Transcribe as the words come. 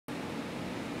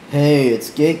Hey, it's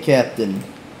Gate Captain.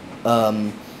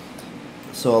 Um,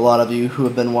 so a lot of you who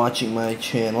have been watching my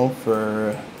channel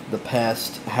for the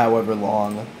past however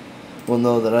long will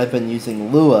know that I've been using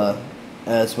Lua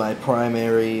as my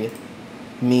primary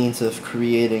means of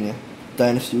creating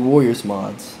Dynasty Warriors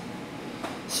mods.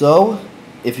 So,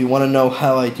 if you want to know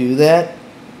how I do that,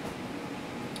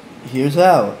 here's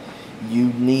how. You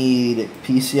need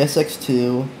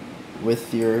PCSX2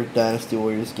 with your Dynasty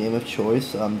Warriors game of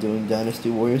choice. I'm doing Dynasty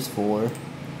Warriors 4.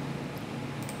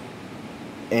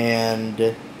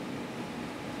 And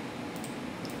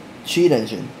Cheat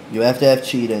Engine. You have to have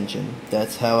Cheat Engine.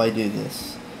 That's how I do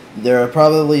this. There are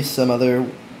probably some other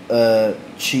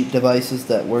cheat devices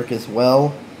that work as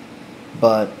well,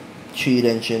 but Cheat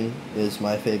Engine is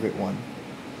my favorite one.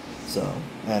 So,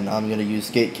 and I'm going to use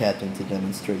Gate Captain to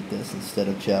demonstrate this instead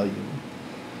of Chow Yu.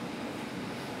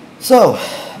 So,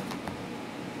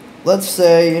 let's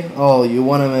say, you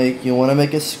want to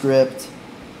make a script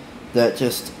that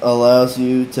just allows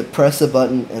you to press a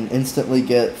button and instantly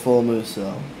get full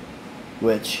Muso,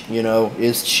 which,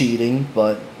 is cheating,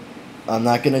 but I'm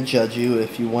not going to judge you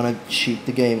if you want to cheat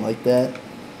the game like that.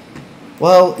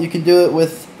 Well, you can do it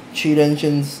with Cheat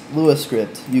Engine's Lua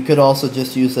script. You could also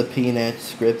just use a PNAT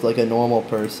script like a normal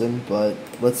person, but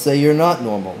let's say you're not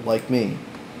normal, like me.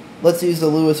 Let's use the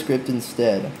Lua script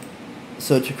instead.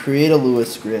 So to create a Lua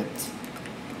script,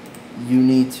 you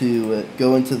need to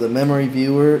go into the memory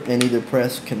viewer and either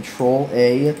press Control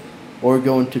A or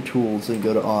go into Tools and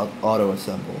go to Auto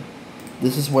Assemble.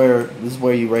 This is where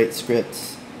you write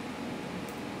scripts.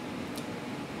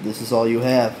 This is all you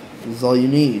have. This is all you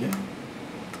need.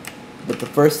 But the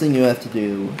first thing you have to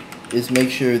do is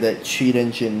make sure that Cheat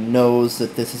Engine knows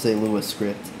that this is a Lua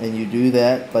script, and you do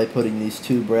that by putting these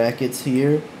two brackets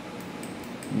here,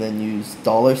 and then use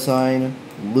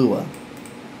 $Lua.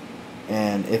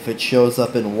 And if it shows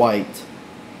up in white,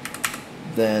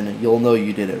 then you'll know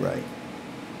you did it right.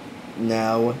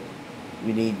 Now,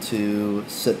 we need to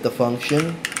set the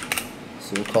function.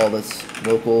 So we'll call this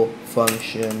local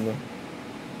function.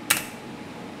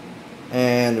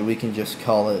 And we can just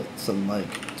call it some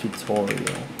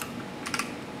tutorial.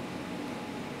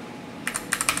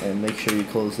 And make sure you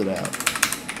close it out.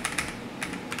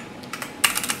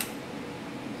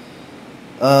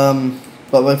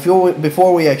 But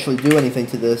before we actually do anything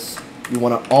to this, you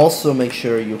want to also make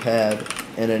sure you have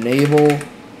an enable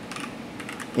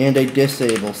and a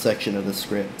disable section of the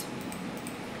script.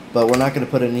 But we're not going to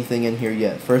put anything in here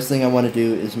yet. First thing I want to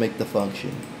do is make the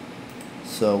function.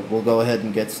 So we'll go ahead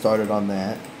and get started on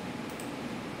that.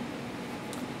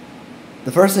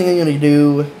 The first thing I'm going to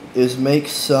do is make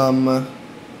some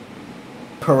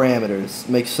parameters,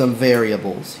 make some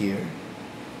variables here.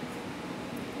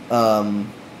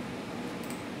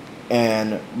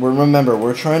 And remember,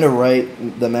 we're trying to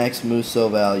write the max Muso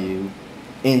value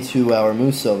into our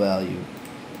Muso value.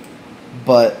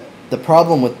 But the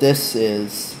problem with this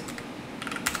is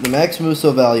the max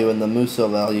Muso value and the Muso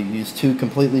value use two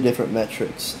completely different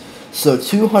metrics. So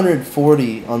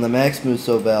 240 on the max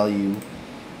Muso value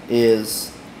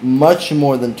is much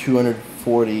more than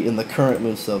 240 in the current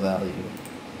Muso value.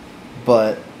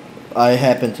 But I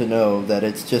happen to know that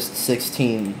it's just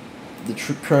 16. The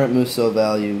current Muso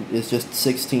value is just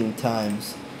 16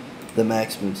 times the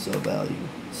max Muso value.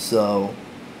 So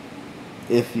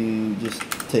if you just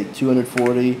take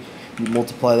 240, you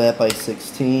multiply that by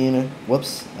 16.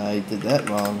 Whoops, I did that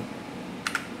wrong.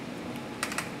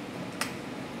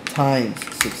 Times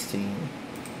 16.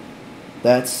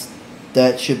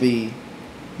 That should be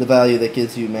the value that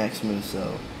gives you max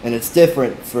Muso. And it's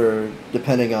different for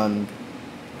depending on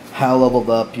how leveled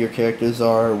up your characters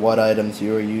are, what items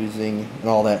you are using, and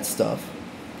all that stuff.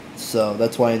 So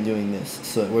that's why I'm doing this,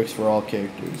 so it works for all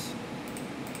characters.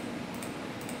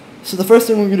 So the first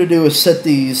thing we're going to do is set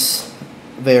these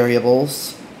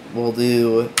variables. We'll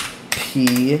do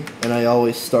P, and I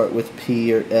always start with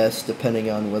P or S depending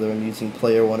on whether I'm using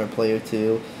player 1 or player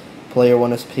 2. Player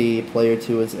 1 is P, player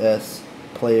 2 is S,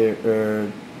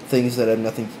 things that have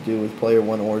nothing to do with player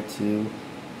 1 or 2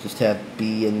 just have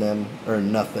B in them, or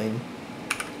nothing.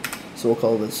 So we'll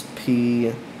call this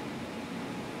P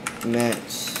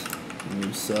max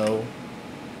Muso,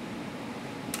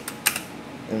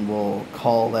 and we'll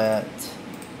call that.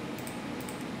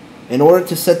 In order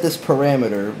to set this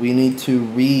parameter, we need to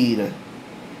read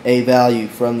a value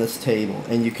from this table,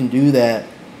 and you can do that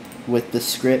with the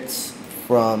scripts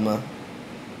from,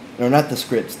 or not the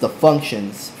scripts, the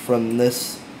functions from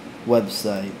this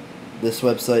website. This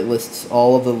website lists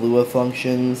all of the Lua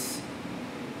functions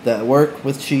that work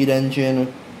with Cheat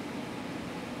Engine,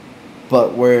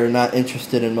 but we're not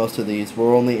interested in most of these.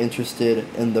 We're only interested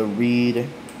in the read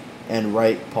and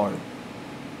write part.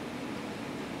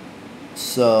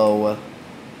 So,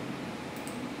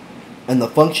 and the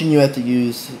function you have to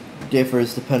use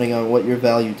differs depending on what your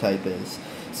value type is.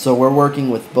 So we're working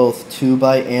with both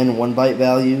 2-byte and 1-byte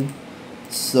value.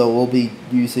 So we'll be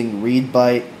using read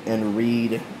byte and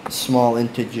read small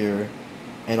integer,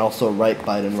 and also write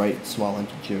byte and write small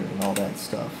integer and all that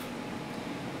stuff.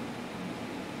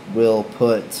 We'll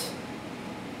put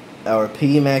our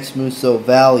P max Muso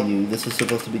value. This is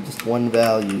supposed to be just one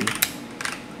value.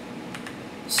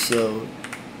 So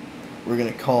we're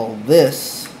going to call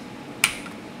this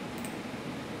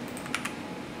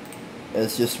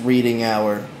as just reading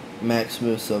our max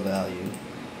Muso value.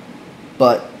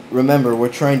 But remember, we're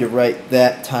trying to write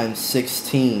that times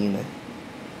 16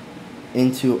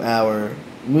 into our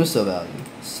Muso value.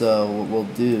 So what we'll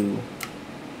do,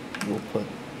 we'll put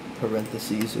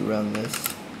parentheses around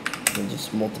this and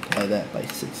just multiply that by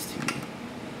 16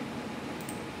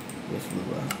 with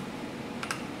Lua.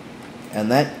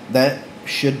 And that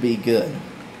should be good.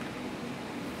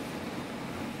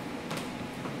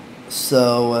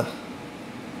 So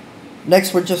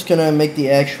next we're just gonna make the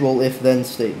actual if-then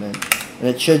statement. And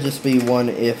it should just be one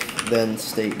if-then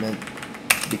statement,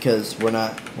 because we're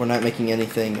not making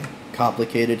anything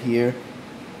complicated here.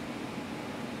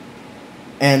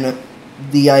 And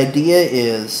the idea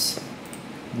is,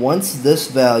 once this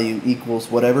value equals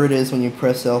whatever it is when you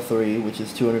press L3, which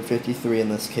is 253 in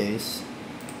this case.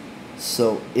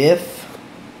 So if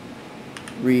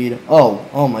read,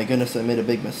 oh my goodness, I made a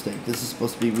big mistake. This is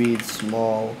supposed to be read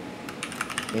small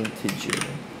integer.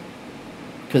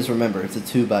 Because remember, it's a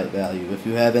 2-byte value. If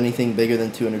you have anything bigger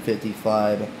than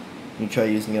 255, you try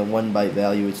using a 1-byte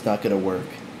value, it's not going to work.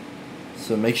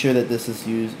 So make sure that this is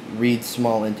used read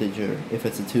small integer if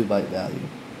it's a 2-byte value.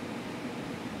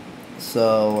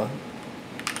 So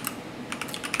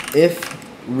if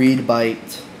read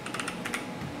byte,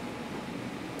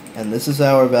 and this is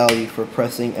our value for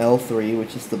pressing L3,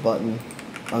 which is the button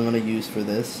I'm going to use for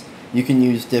this. You can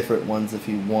use different ones if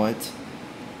you want,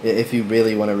 if you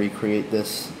really want to recreate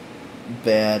this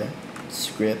bad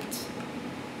script.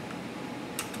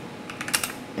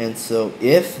 And so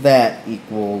if that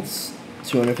equals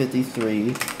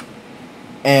 253,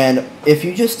 and if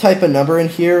you just type a number in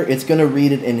here, it's going to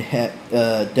read it in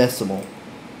decimal,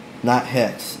 not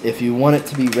hex. If you want it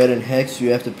to be read in hex, you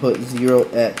have to put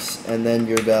 0x and then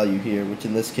your value here, which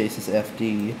in this case is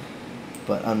FD,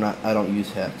 but I don't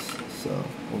use hex, so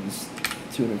we'll just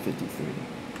 253.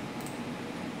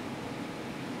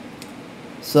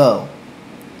 So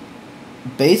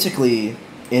basically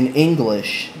in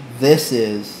English, this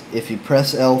is, if you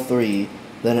press L3,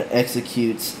 then it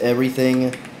executes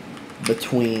everything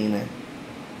between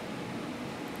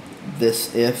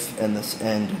this if and this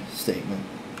end statement.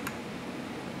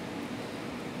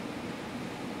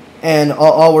 And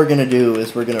all we're going to do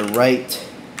is we're going to write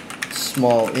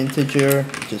small integer,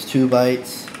 which is 2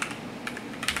 bytes.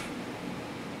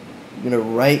 We're going to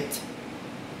write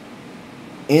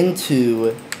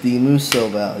into the Muso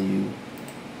value,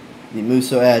 the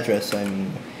Muso address, I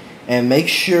mean, and make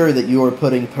sure that you are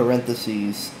putting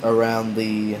parentheses around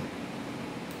the,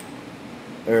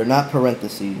 or not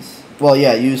parentheses, well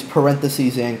yeah, use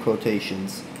parentheses and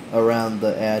quotations around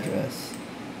the address.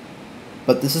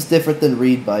 But this is different than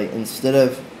read byte. Instead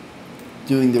of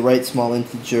doing the write small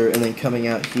integer and then coming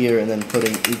out here and then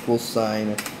putting equals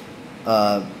sign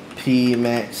P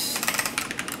max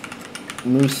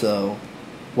Muso,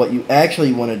 what you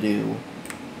actually want to do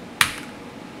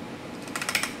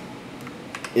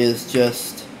is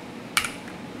just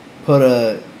put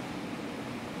a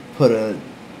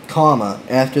comma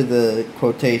after the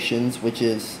quotations, which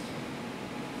is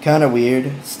kind of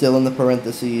weird, still in the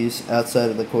parentheses outside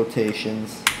of the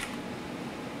quotations,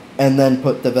 and then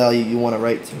put the value you want to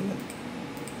write to it.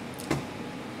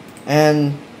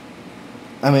 And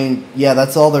I mean, yeah,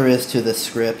 that's all there is to this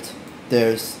script.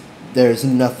 There's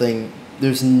nothing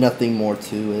more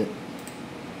to it.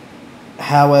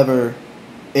 However,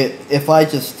 if I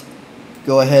just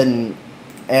go ahead and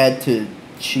add to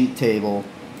cheat table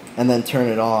and then turn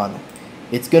it on,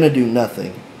 it's going to do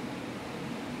nothing,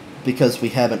 because we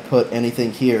haven't put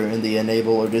anything here in the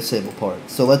enable or disable part.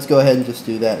 So let's go ahead and just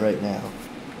do that right now.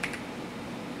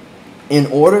 In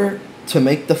order to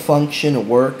make the function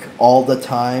work all the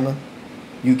time,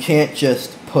 you can't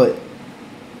just put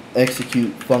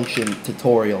execute function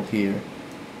tutorial here.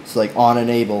 It's like on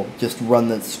enable, just run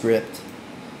the script,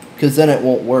 because then it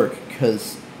won't work,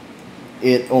 because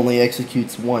it only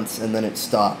executes once and then it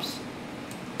stops.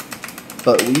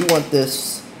 But we want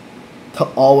this to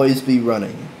always be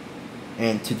running.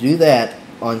 And to do that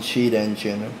on Cheat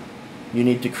Engine, you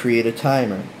need to create a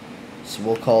timer. So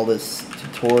we'll call this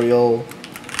tutorial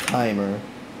timer.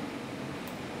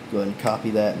 Go ahead and copy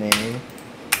that name.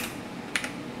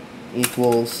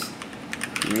 Equals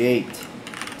create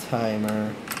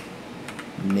timer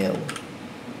nil.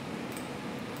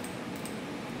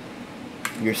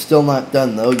 You're still not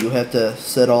done though. You have to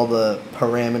set all the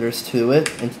parameters to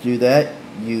it, and to do that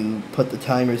you put the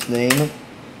timer's name,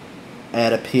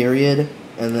 add a period,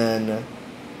 and then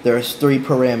there's 3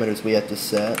 parameters we have to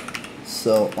set.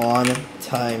 So on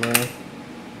timer,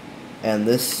 and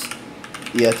this,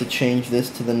 you have to change this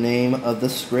to the name of the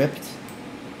script.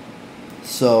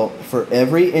 So for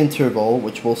every interval,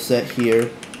 which we'll set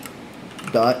here,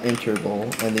 dot interval,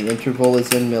 and the interval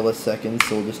is in milliseconds,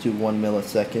 so we'll just do 1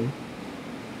 millisecond.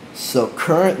 So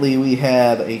currently we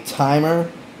have a timer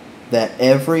that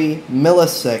every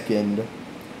millisecond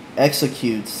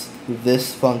executes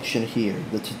this function here,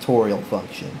 the tutorial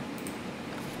function.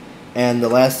 And the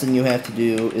last thing you have to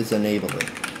do is enable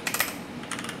it.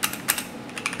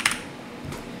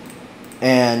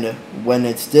 And when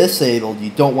it's disabled, you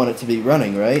don't want it to be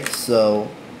running, right? So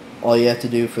all you have to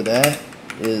do for that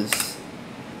is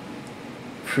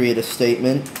create a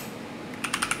statement.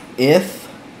 If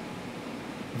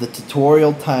the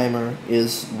tutorial timer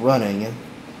is running,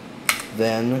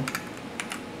 then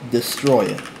destroy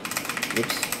it.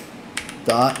 Oops.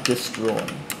 Dot destroy.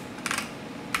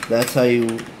 That's how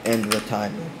you end the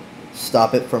timer.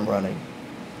 Stop it from running.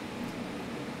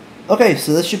 Okay,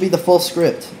 so this should be the full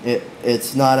script.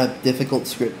 It's not a difficult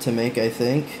script to make, I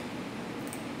think.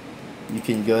 You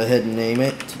can go ahead and name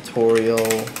it tutorial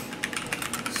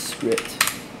script.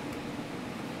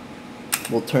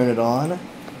 We'll turn it on.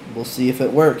 We'll see if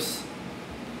it works.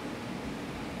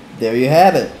 There you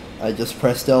have it. I just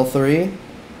pressed L3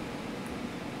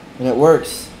 and it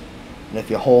works. And if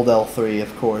you hold L3,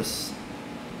 of course,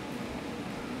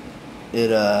 it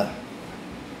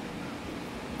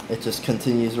just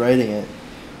continues writing it,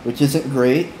 which isn't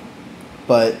great,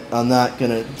 but I'm not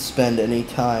gonna spend any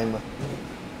time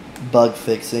bug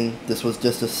fixing. This was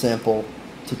just a sample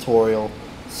tutorial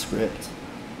script.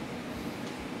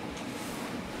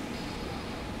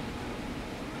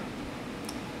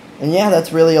 And yeah,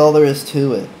 that's really all there is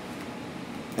to it.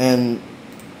 And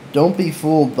don't be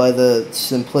fooled by the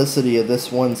simplicity of this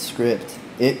one script.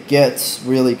 It gets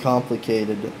really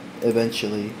complicated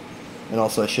eventually. And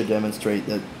also I should demonstrate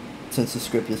that since the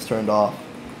script is turned off,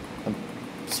 I'm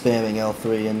spamming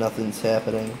L3 and nothing's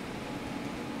happening.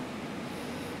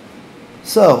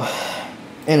 So,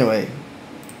 anyway,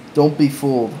 don't be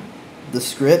fooled. The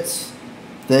scripts,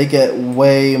 they get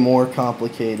way more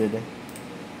complicated.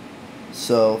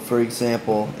 So, for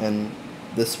example, and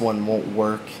this one won't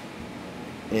work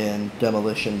in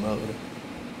demolition mode,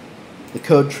 the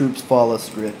Code Troops Follow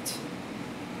script,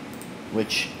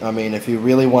 which, I mean, if you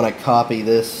really want to copy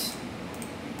this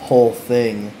whole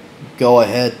thing, go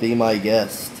ahead, be my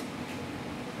guest.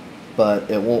 But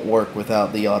it won't work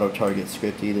without the auto-target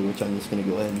script either, which I'm just going to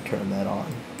go ahead and turn that on.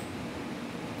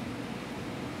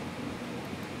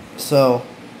 So,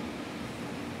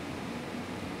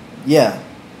 yeah.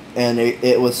 And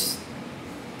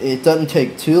it doesn't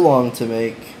take too long to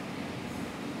make,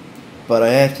 but I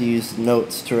have to use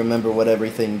notes to remember what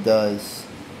everything does,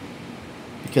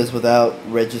 because without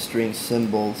registering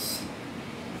symbols,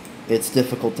 it's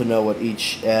difficult to know what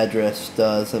each address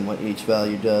does and what each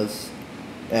value does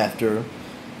after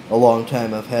a long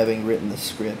time of having written the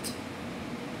script.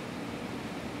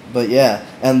 But yeah,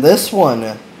 and this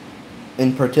one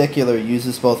in particular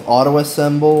uses both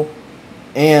autoassemble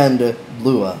and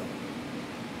Lua.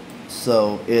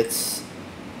 So it's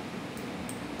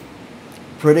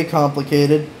pretty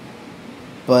complicated,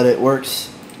 but it works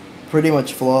pretty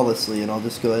much flawlessly, and I'll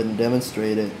just go ahead and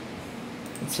demonstrate it.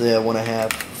 Let's say I want to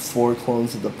have 4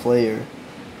 clones of the player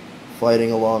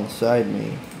fighting alongside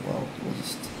me. Well, we'll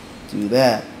just do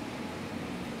that.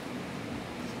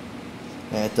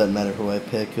 And it doesn't matter who I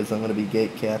pick because I'm going to be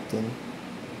gate captain.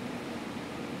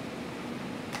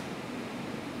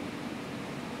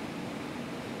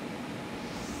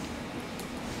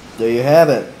 There you have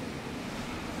it.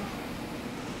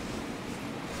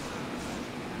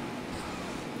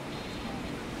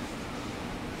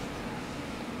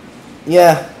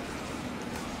 Yeah,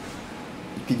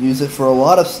 you could use it for a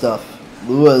lot of stuff.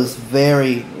 Lua is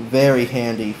very, very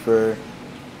handy for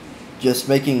just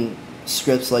making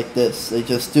scripts like this. They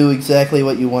just do exactly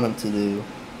what you want them to do.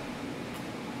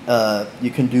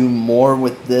 You can do more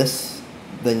with this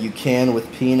than you can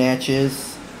with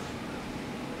pnatches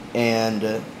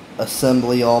and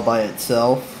assembly all by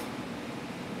itself.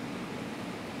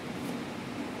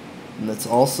 And that's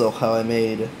also how I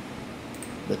made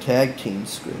the tag team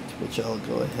script, which I'll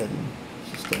go ahead and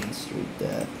just Plain Street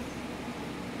that.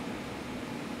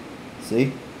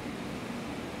 See?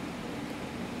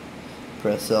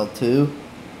 Press L2,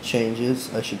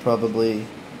 changes. I should probably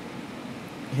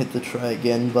hit the try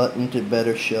again button to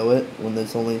better show it when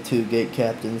there's only 2 gate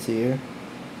captains here.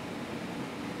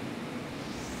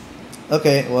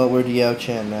 Okay, well, we're Yao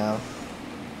Chan now.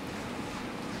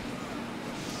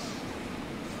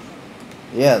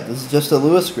 Yeah, this is just a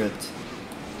Lua script.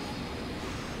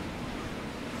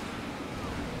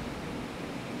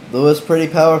 Lua's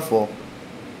pretty powerful.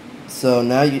 So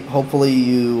now hopefully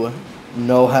you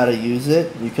know how to use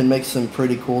it. You can make some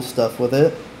pretty cool stuff with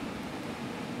it.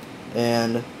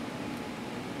 And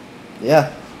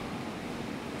yeah.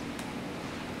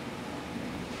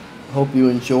 Hope you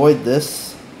enjoyed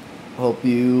this. Hope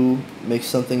you make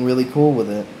something really cool with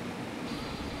it.